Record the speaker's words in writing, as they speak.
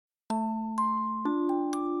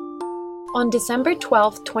On December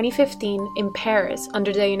 12, 2015, in Paris,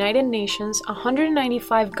 under the United Nations,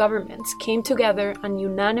 195 governments came together and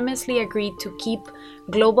unanimously agreed to keep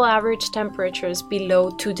global average temperatures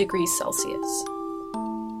below 2 degrees Celsius.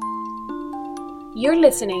 You're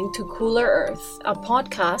listening to Cooler Earth, a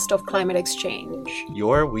podcast of Climate Exchange.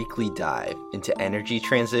 Your weekly dive into energy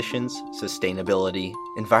transitions, sustainability,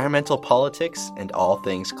 environmental politics, and all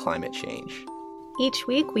things climate change. Each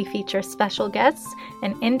week, we feature special guests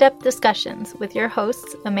and in-depth discussions with your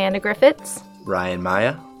hosts, Amanda Griffiths, Ryan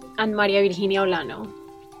Maya, and Maria Virginia Olano.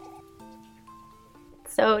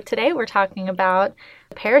 So today we're talking about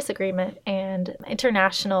the Paris Agreement and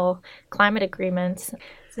international climate agreements.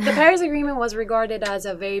 The Paris Agreement was regarded as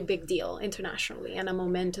a very big deal internationally and a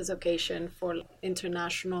momentous occasion for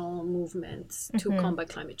international movements to combat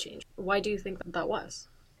climate change. Why do you think that was?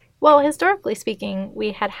 Well, historically speaking,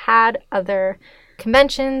 we had other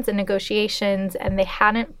conventions and negotiations, and they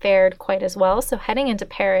hadn't fared quite as well. So heading into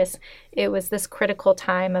Paris, it was this critical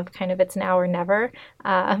time of kind of it's now or never.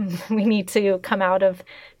 We need to come out of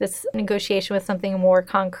this negotiation with something more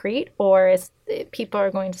concrete, or people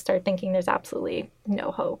are going to start thinking there's absolutely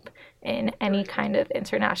no hope in any kind of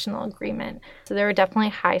international agreement. So there were definitely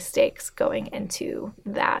high stakes going into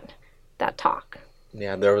that talk.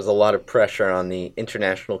 Yeah, there was a lot of pressure on the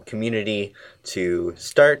international community to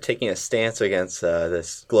start taking a stance against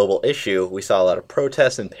this global issue. We saw a lot of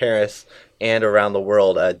protests in Paris and around the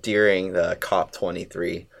world during the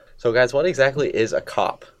COP23. So guys, what exactly is a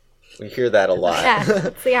COP? We hear that a lot. Yeah,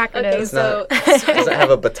 it's the acronym. Okay, doesn't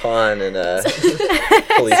have a baton and a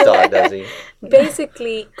police dog, does he?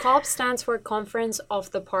 Basically, COP stands for Conference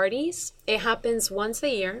of the Parties. It happens once a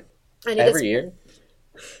year. And Every year?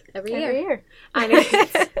 Every year. And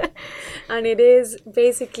it is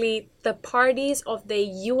basically the parties of the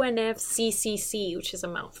UNFCCC, which is a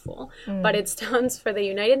mouthful, but it stands for the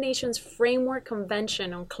United Nations Framework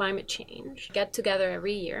Convention on Climate Change. Get together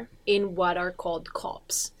every year in what are called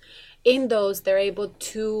COPs. In those, they're able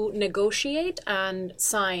to negotiate and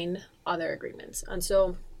sign other agreements. And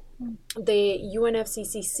so the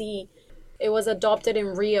UNFCCC, it was adopted in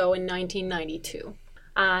Rio in 1992.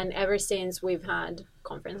 And ever since, we've had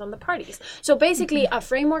Conference on the Parties. So basically, a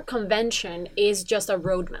framework convention is just a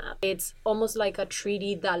roadmap. It's almost like a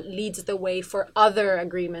treaty that leads the way for other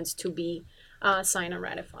agreements to be signed and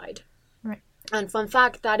ratified. Right. And fun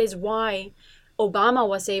fact, that is why Obama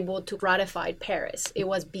was able to ratify Paris. It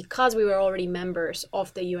was because we were already members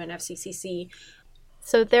of the UNFCCC.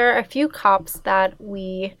 So there are a few COPs that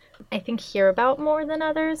we, I think, hear about more than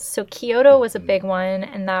others. So Kyoto was a big one,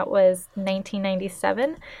 and that was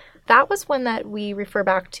 1997. That was one that we refer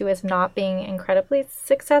back to as not being incredibly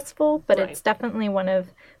successful, but It's definitely one of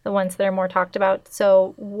the ones that are more talked about.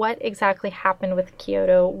 So what exactly happened with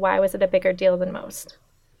Kyoto? Why was it a bigger deal than most?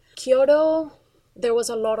 Kyoto, there was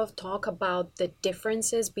a lot of talk about the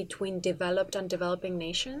differences between developed and developing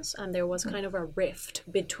nations, and there was kind of a rift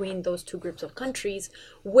between those two groups of countries,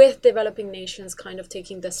 with developing nations kind of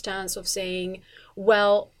taking the stance of saying,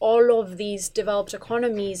 well, all of these developed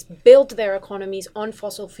economies built their economies on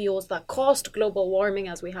fossil fuels that caused global warming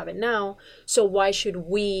as we have it now, so why should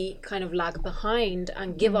we kind of lag behind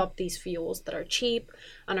and give up these fuels that are cheap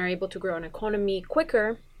and are able to grow an economy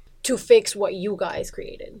quicker to fix what you guys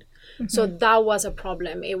created? So that was a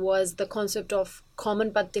problem. It was the concept of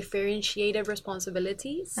common but differentiated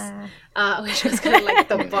responsibilities, which was kind of like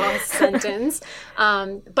the boss sentence.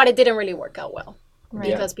 But it didn't really work out well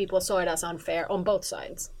because people saw it as unfair on both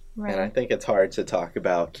sides. Right. And I think it's hard to talk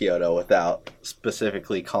about Kyoto without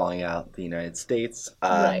specifically calling out the United States.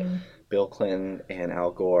 Bill Clinton and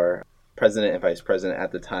Al Gore, president and vice president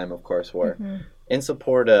at the time, of course, were in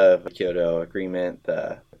support of the Kyoto Agreement,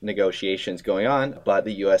 the negotiations going on, but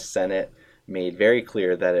the U.S. Senate made very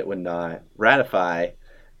clear that it would not ratify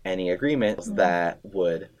any agreements that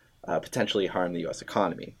would potentially harm the U.S.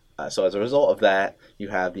 economy. So as a result of that, you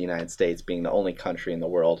have the United States being the only country in the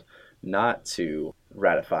world not to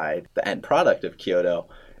ratify the end product of Kyoto,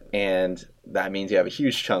 and that means you have a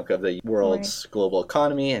huge chunk of the world's global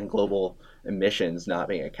economy and global emissions not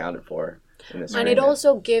being accounted for. And it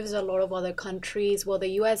also gives a lot of other countries, well, the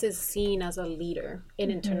U.S. is seen as a leader in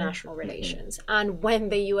international relations. And when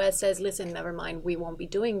the U.S. says, listen, never mind, we won't be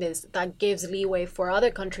doing this, that gives leeway for other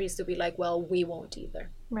countries to be like, well, we won't either.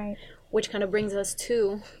 Right. Which kind of brings us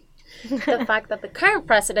to the fact that the current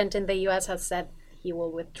president in the U.S. has said he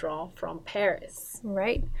will withdraw from Paris.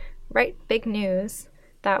 Right. Big news.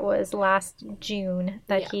 That was last June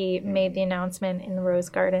that he made the announcement in the Rose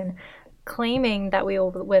Garden, claiming that we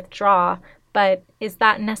will withdraw, but is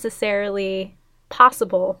that necessarily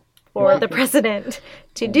possible for the president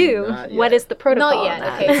to do. What is the protocol?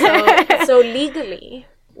 Not yet. Okay, so legally,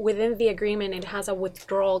 within the agreement, it has a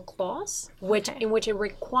withdrawal clause, in which it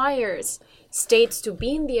requires states to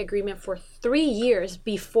be in the agreement for 3 years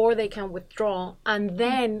before they can withdraw, and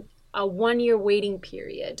then a 1-year waiting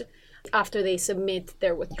period after they submit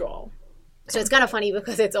their withdrawal. So it's kind of funny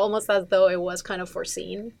because it's almost as though it was kind of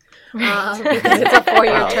foreseen, because it's a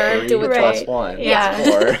 4-year term to withdraw. Plus 1.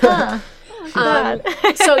 Yeah.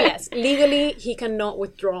 So yes, legally he cannot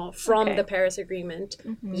withdraw from the Paris Agreement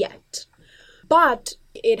yet. But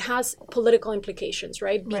it has political implications,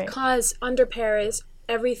 right? Because under Paris,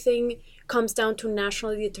 everything comes down to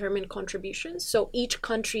nationally determined contributions. So each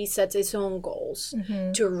country sets its own goals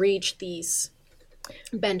to reach these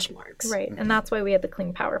benchmarks. Right. And that's why we had the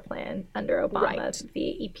Clean Power Plan under Obama,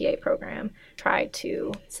 the EPA program, tried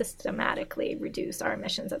to systematically reduce our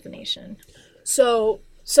emissions as a nation. So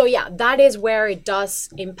yeah, that is where it does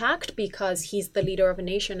impact, because he's the leader of a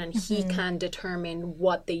nation and he can determine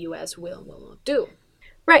what the U.S. will and will not do.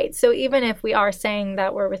 Right. So even if we are saying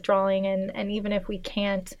that we're withdrawing, and even if we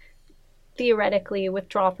can't theoretically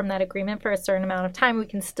withdraw from that agreement for a certain amount of time, we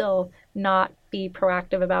can still not be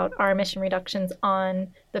proactive about our emission reductions on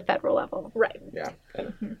the federal level. Right. Yeah.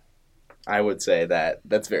 I would say that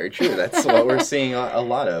that's very true. That's what we're seeing a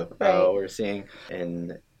lot of. We're seeing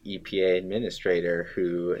an EPA administrator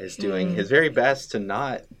who is doing his very best to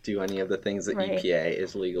not do any of the things that EPA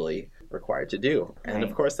is legally required to do. And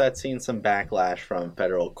of course, that's seen some backlash from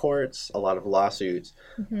federal courts, a lot of lawsuits,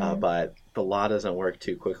 but the law doesn't work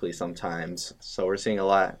too quickly sometimes. So we're seeing a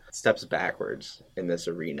lot of steps backwards in this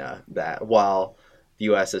arena, that while the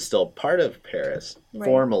U.S. is still part of Paris,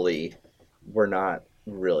 formally, we're not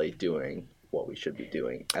really doing what we should be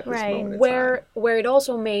doing at this moment in time. Where it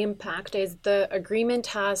also may impact is the agreement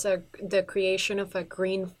has the creation of a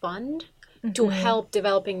green fund to help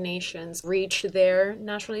developing nations reach their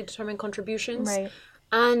nationally determined contributions. Right.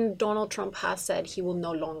 And Donald Trump has said he will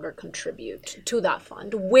no longer contribute to that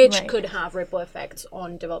fund, which could have ripple effects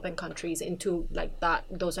on developing countries into like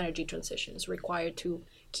those energy transitions required to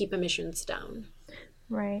keep emissions down.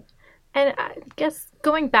 Right. And I guess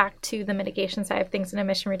going back to the mitigation side of things and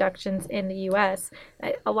emission reductions in the U.S.,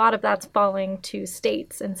 a lot of that's falling to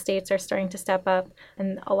states, and states are starting to step up,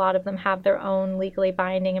 and a lot of them have their own legally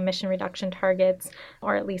binding emission reduction targets,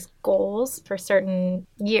 or at least goals for certain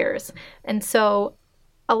years. And so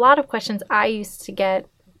a lot of questions I used to get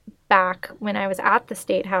back when I was at the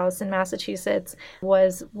State House in Massachusetts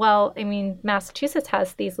was, well, I mean, Massachusetts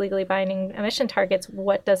has these legally binding emission targets.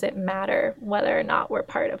 What does it matter whether or not we're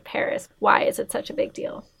part of Paris? Why is it such a big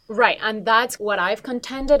deal? Right, and that's what I've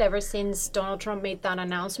contended ever since Donald Trump made that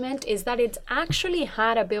announcement, is that it's actually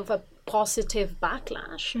had a bit of a positive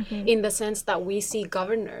backlash in the sense that we see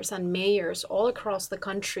governors and mayors all across the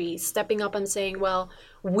country stepping up and saying, well,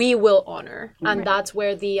 we will honor. And that's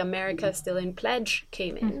where the America Still In pledge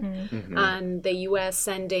came in. And the U.S.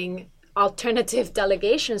 sending alternative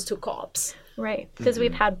delegations to COPs. Right, because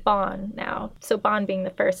we've had Bonn now. So Bonn being the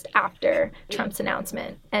first after Trump's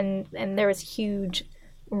announcement. And there was huge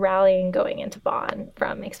rallying going into Bonn,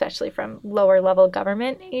 especially from lower level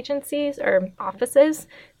government agencies or offices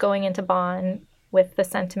going into Bonn with the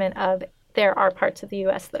sentiment of there are parts of the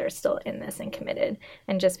U.S. that are still in this and committed.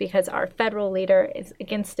 And just because our federal leader is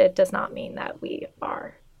against it does not mean that we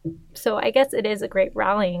are. So I guess it is a great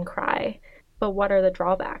rallying cry. But what are the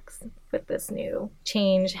drawbacks with this new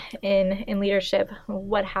change in leadership?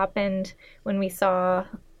 What happened when we saw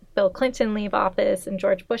Bill Clinton leave office and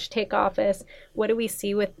George Bush take office? What do we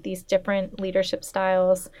see with these different leadership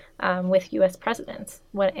styles with U.S. presidents?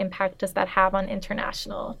 What impact does that have on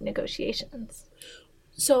international negotiations?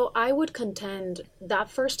 So I would contend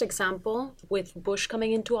that first example with Bush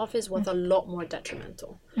coming into office was a lot more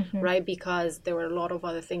detrimental, right? Because there were a lot of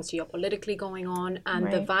other things geopolitically going on,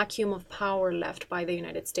 and the vacuum of power left by the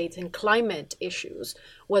United States in climate issues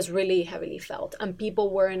was really heavily felt, and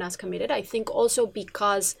people weren't as committed. I think also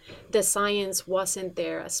because the science wasn't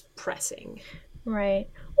there as pressing. Right.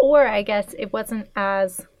 Or I guess it wasn't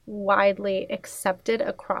as widely accepted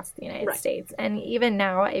across the United States. And even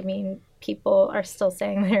now, I mean, people are still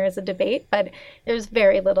saying there is a debate, but there's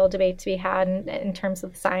very little debate to be had in terms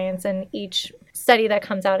of the science, and each study that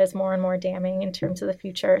comes out is more and more damning in terms of the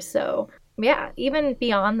future. So yeah, even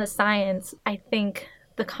beyond the science, I think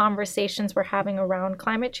the conversations we're having around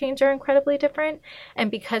climate change are incredibly different.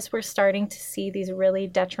 And because we're starting to see these really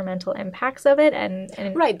detrimental impacts of it. And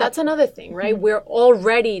right, that's another thing, right? Mm-hmm. We're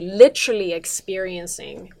already literally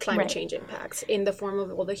experiencing climate change impacts in the form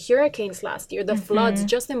of all the hurricanes last year, the floods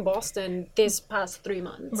just in Boston this past 3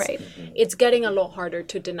 months. Right. Mm-hmm. It's getting a lot harder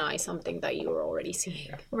to deny something that you were already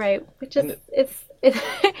seeing. Right. Which is,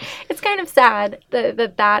 it's kind of sad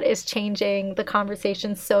that is changing the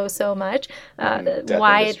conversation so much.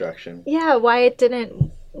 Why destruction. Why it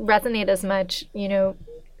didn't resonate as much,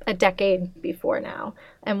 a decade before now,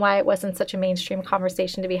 and why it wasn't such a mainstream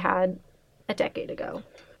conversation to be had a decade ago.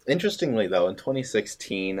 Interestingly, though, in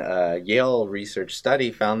 2016, a Yale research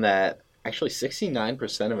study found that actually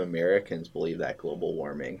 69% of Americans believe that global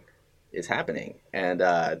warming is happening. And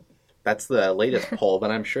that's the latest poll, but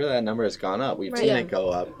I'm sure that number has gone up. We've seen it go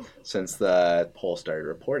up since the poll started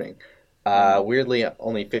reporting. Weirdly,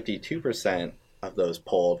 only 52% of those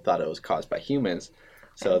polled thought it was caused by humans.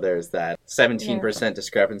 So there's that 17%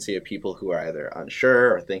 discrepancy of people who are either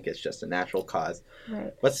unsure or think it's just a natural cause.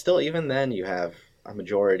 Right. But still, even then, you have a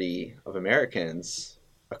majority of Americans,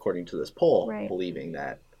 according to this poll, believing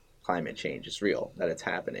that climate change is real, that it's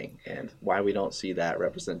happening. And why we don't see that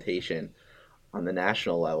representation on the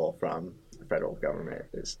national level from the federal government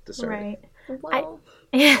is discerning. Right. Well,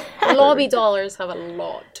 lobby dollars have a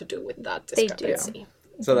lot to do with that discrepancy. They do.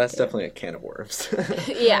 So that's definitely a can of worms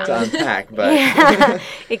to unpack. But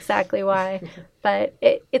exactly why. But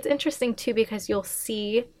it's interesting, too, because you'll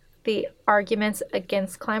see the arguments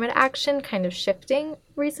against climate action kind of shifting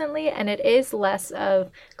recently. And it is less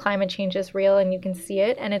of climate change is real and you can see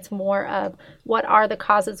it. And it's more of what are the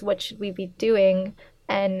causes, what should we be doing,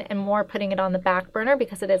 and more putting it on the back burner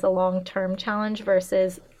because it is a long-term challenge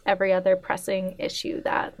versus every other pressing issue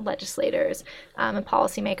that legislators and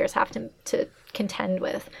policymakers have to contend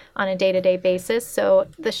with on a day-to-day basis. So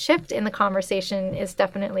the shift in the conversation is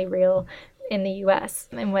definitely real in the U.S.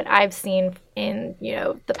 and what I've seen in,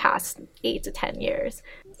 the past 8 to 10 years.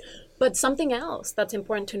 But something else that's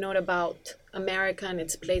important to note about America and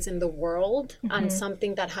its place in the world, and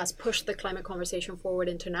something that has pushed the climate conversation forward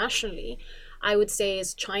internationally, I would say,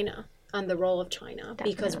 is China and the role of China.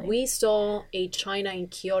 Definitely. Because we saw a China in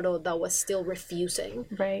Kyoto that was still refusing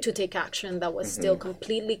to take action, that was still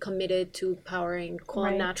completely committed to powering coal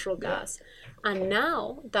and natural gas. And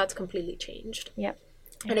now that's completely changed. Yep.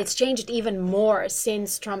 And it's changed even more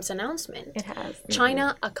since Trump's announcement. It has.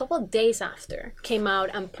 China, a couple of days after, came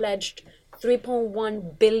out and pledged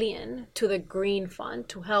 $3.1 billion to the Green Fund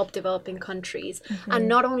to help developing countries. And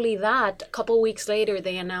not only that, a couple of weeks later,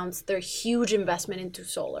 they announced their huge investment into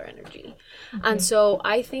solar energy. And so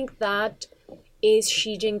I think that is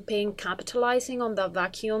Xi Jinping capitalizing on the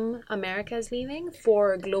vacuum America is leaving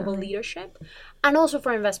for global leadership and also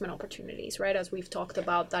for investment opportunities, right? As we've talked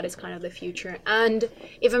about, that is kind of the future. And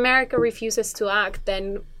if America refuses to act,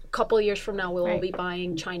 then a couple of years from now, we'll all be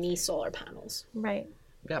buying Chinese solar panels. Right.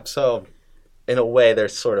 Yeah, so in a way,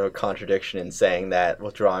 there's sort of a contradiction in saying that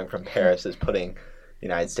withdrawing from Paris is putting the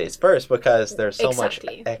United States first because there's so much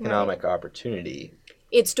economic opportunity.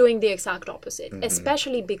 It's doing the exact opposite,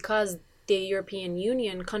 especially because the European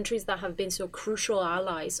Union, countries that have been so crucial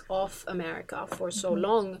allies of America for so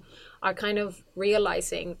long, are kind of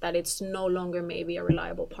realizing that it's no longer maybe a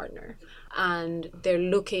reliable partner. And they're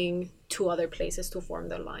looking to other places to form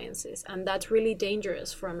their alliances. And that's really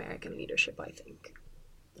dangerous for American leadership, I think.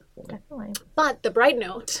 Definitely. But the bright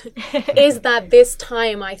note is that this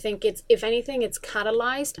time, I think it's, if anything, it's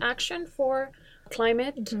catalyzed action for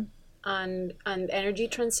climate and energy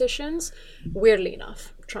transitions. Weirdly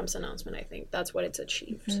enough, Trump's announcement, I think that's what it's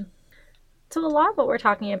achieved. So a lot of what we're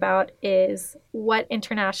talking about is what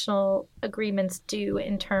international agreements do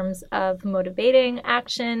in terms of motivating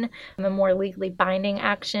action, and more legally binding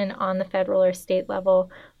action on the federal or state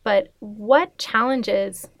level. But what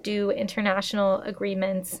challenges do international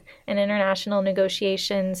agreements and international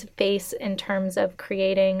negotiations face in terms of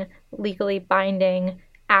creating legally binding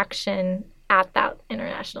action at that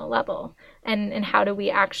international level? And how do we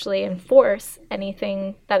actually enforce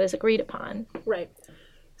anything that is agreed upon? Right.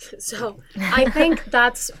 So I think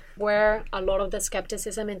that's where a lot of the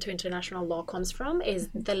skepticism into international law comes from, is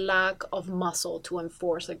the lack of muscle to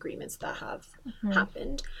enforce agreements that have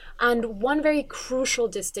happened. And one very crucial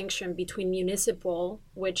distinction between municipal,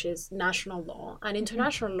 which is national law, and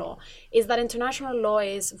international law is that international law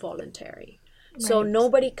is voluntary. So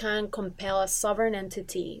nobody can compel a sovereign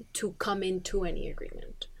entity to come into any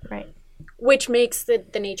agreement. Right. Which makes the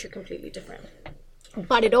nature completely different.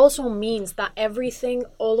 But it also means that everything,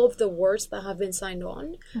 all of the words that have been signed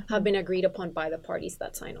on, have been agreed upon by the parties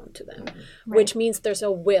that sign on to them, which means there's a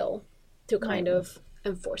will to kind of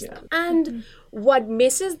enforce them. And what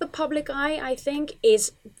misses the public eye, I think,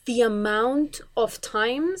 is the amount of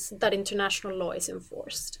times that international law is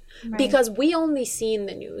enforced. Right. Because we only see in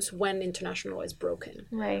the news when international law is broken.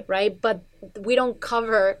 Right? But we don't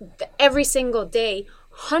cover every single day.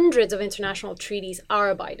 Hundreds of international treaties are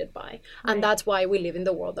abided by. And that's why we live in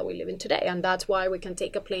the world that we live in today. And that's why we can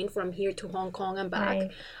take a plane from here to Hong Kong and back.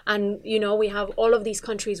 Right. And, you know, we have all of these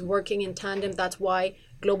countries working in tandem. That's why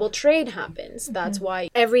global trade happens. That's why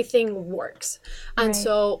everything works. And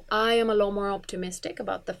so I am a lot more optimistic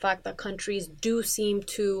about the fact that countries do seem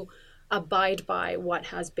to abide by what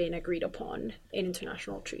has been agreed upon in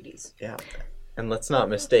international treaties. Yeah. And let's not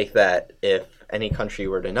mistake that if any country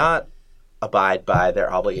were to not abide by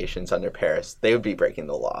their obligations under Paris, they would be breaking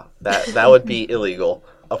the law. That would be illegal.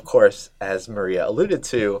 Of course, as Maria alluded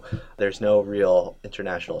to, there's no real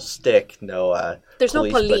international stick, there's no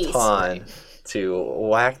police baton to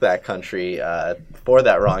whack that country for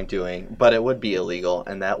that wrongdoing, but it would be illegal,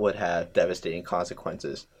 and that would have devastating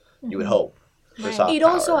consequences, you would hope. It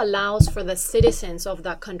also allows for the citizens of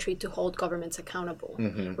that country to hold governments accountable,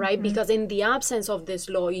 right? Because in the absence of this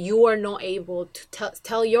law, you are not able to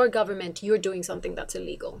tell your government you're doing something that's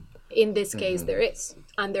illegal. In this case, there is.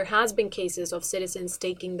 And there has been cases of citizens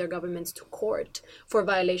taking their governments to court for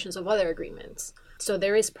violations of other agreements. So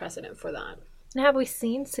there is precedent for that. And have we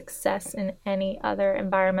seen success in any other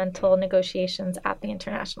environmental negotiations at the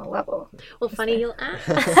international level? Well, funny you'll ask.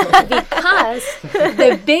 Because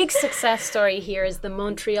the big success story here is the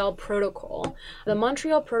Montreal Protocol. The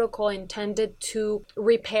Montreal Protocol intended to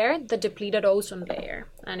repair the depleted ozone layer,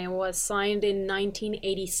 and it was signed in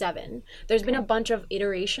 1987. There's been a bunch of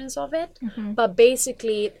iterations of it, but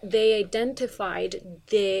basically they identified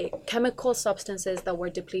the chemical substances that were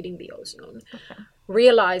depleting the ozone.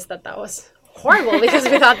 Realized that was horrible because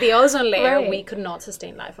without the ozone layer, we could not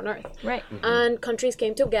sustain life on Earth. And countries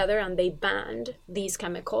came together and they banned these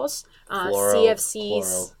chemicals,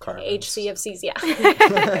 CFCs,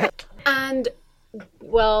 HCFCs, And,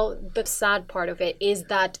 well, the sad part of it is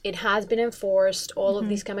that it has been enforced. All of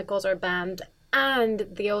these chemicals are banned, and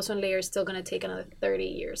the ozone layer is still going to take another 30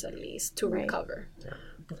 years at least to recover.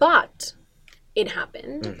 But it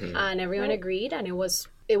happened, and everyone agreed, and it was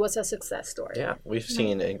a success story. Yeah, we've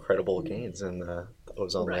seen incredible gains in the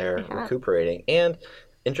ozone layer recuperating. And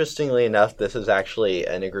interestingly enough, this is actually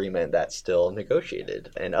an agreement that's still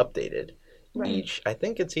negotiated and updated I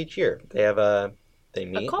think it's each year. They have they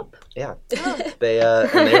meet. A COP? Yeah.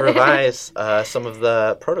 They revise some of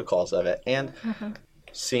the protocols of it. And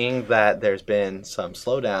seeing that there's been some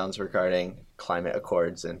slowdowns regarding climate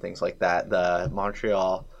accords and things like that, the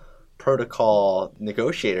Montreal Protocol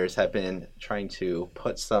negotiators have been trying to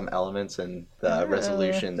put some elements in the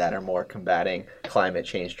resolution that are more combating climate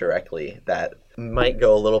change directly, that might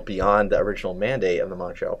go a little beyond the original mandate of the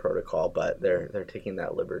Montreal Protocol, but they're taking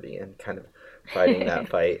that liberty and kind of fighting that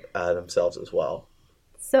fight themselves as well.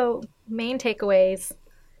 So, main takeaways: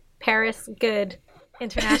 Paris, good.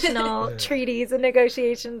 International treaties and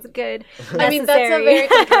negotiations, good. I mean, that's a very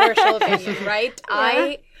controversial opinion, right?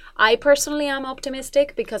 I personally am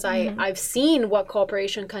optimistic because I've seen what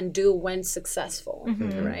cooperation can do when successful,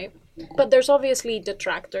 right? But there's obviously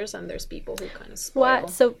detractors and there's people who kind of spoil.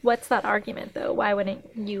 So what's that argument, though? Why wouldn't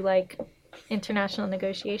you like international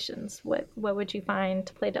negotiations? What would you find,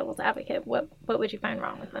 to play devil's advocate, what would you find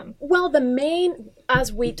wrong with them? Well, the main,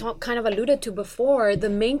 as we kind of alluded to before, the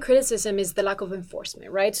main criticism is the lack of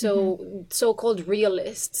enforcement, right? So so-called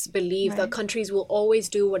realists believe that countries will always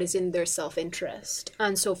do what is in their self-interest.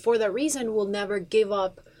 And so for that reason, will never give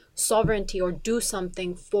up sovereignty or do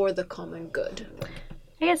something for the common good.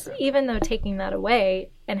 I guess even though taking that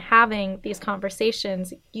away and having these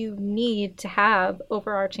conversations, you need to have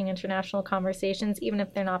overarching international conversations, even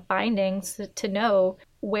if they're not binding, so to know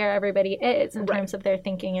where everybody is in terms of their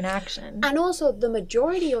thinking and action. And also, the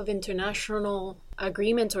majority of international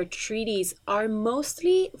agreements or treaties are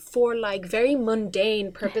mostly for like very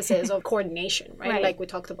mundane purposes of coordination, right? Like we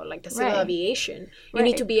talked about, like the civil aviation. You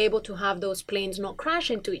need to be able to have those planes not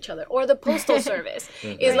crash into each other. Or the postal service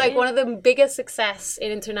is like one of the biggest success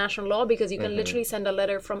in international law, because you can literally send a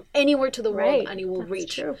letter from anywhere to the world and it will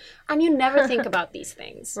reach. And you never think about these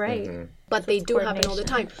things. But they do happen all the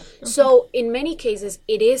time. So in many cases,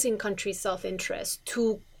 it is in countries' self-interest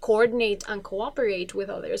to coordinate and cooperate with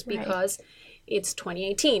others because it's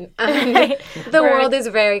 2018 and the world is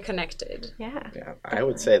very connected. Yeah, I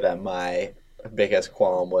would say that my biggest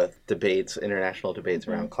qualm with international debates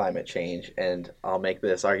around climate change, and I'll make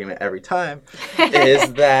this argument every time,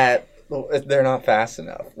 is that they're not fast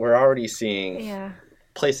enough. We're already seeing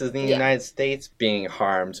places in the United States being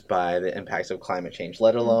harmed by the impacts of climate change,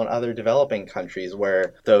 let alone other developing countries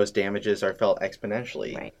where those damages are felt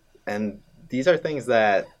exponentially. Right. And these are things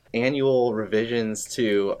that annual revisions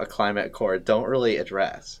to a climate accord don't really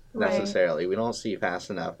address necessarily. Right. We don't see fast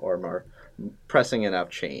enough or more pressing enough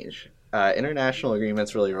change. International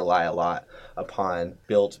agreements really rely a lot upon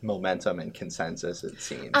built momentum and consensus, it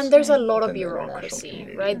seems. And there's a lot of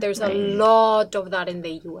bureaucracy, right? There's a lot of that in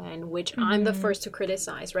the UN, which I'm the first to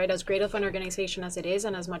criticize, right? As great of an organization as it is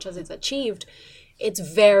and as much as it's achieved, it's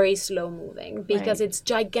very slow moving because it's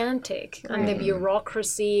gigantic. And the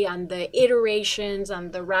bureaucracy and the iterations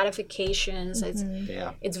and the ratifications,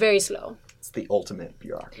 it's very slow. It's the ultimate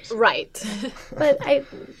bureaucracy. Right. But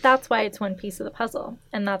that's why it's one piece of the puzzle.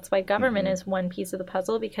 And that's why government is one piece of the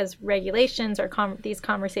puzzle, because regulations or these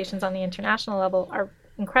conversations on the international level are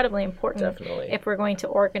incredibly important. Definitely. If we're going to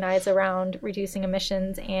organize around reducing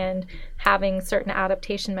emissions and having certain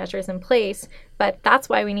adaptation measures in place. But that's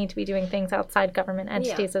why we need to be doing things outside government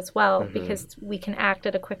entities as well, because we can act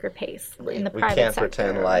at a quicker pace in the private sector. We can't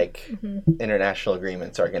pretend like international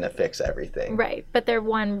agreements are going to fix everything. Right, but they're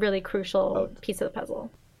one really crucial piece of the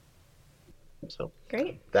puzzle. So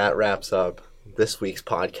great. That wraps up this week's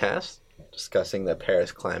podcast discussing the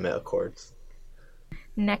Paris Climate Accords.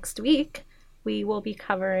 Next week, we will be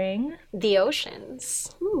covering the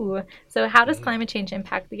oceans. Ooh. So how does climate change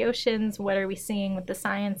impact the oceans? What are we seeing with the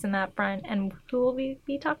science in that front? And who will we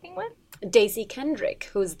be talking with? Daisy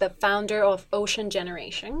Kendrick, who's the founder of Ocean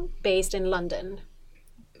Generation, based in London.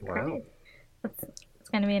 Wow. It's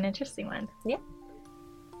going to be an interesting one. Yeah.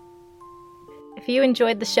 If you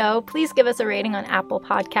enjoyed the show, please give us a rating on Apple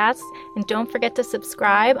Podcasts. And don't forget to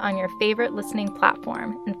subscribe on your favorite listening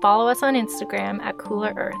platform. And follow us on Instagram at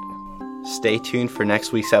Cooler Earth. Stay tuned for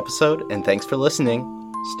next week's episode, and thanks for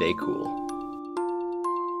listening. Stay cool.